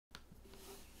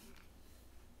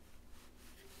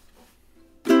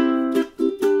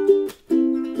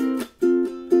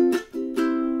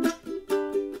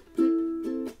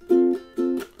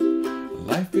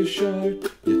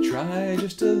short, you try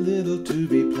just a little to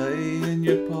be playing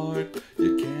your part.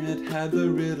 You can't hide the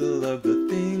riddle of the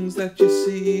things that you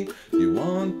see. You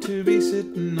want to be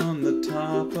sitting on the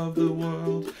top of the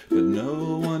world, but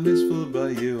no one is fooled by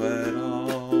you at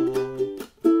all.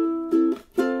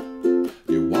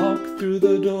 You walk through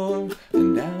the door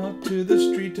and out to the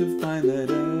street to find that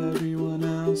everyone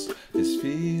else is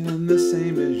feeling the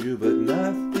same as you, but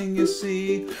nothing you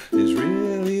see is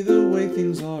really the way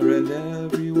things are, and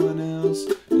everyone else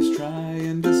is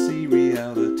trying to see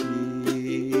reality.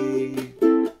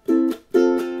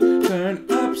 Turn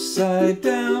upside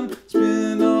down,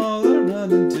 spin all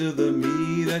around until the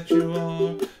me that you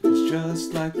are is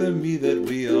just like the me that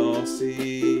we all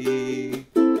see.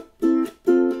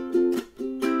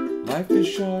 Life is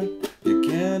short, you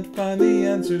can't find the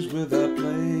answers without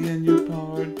playing your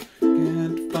part.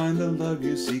 Can't find the love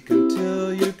you seek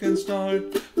until you can start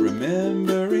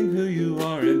remembering who you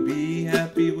are and be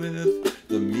happy with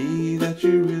the me that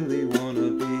you really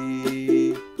wanna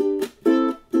be.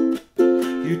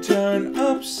 You turn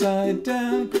upside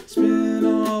down, spin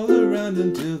all around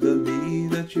until the me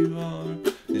that you are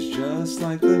is just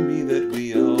like the me that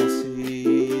we all see.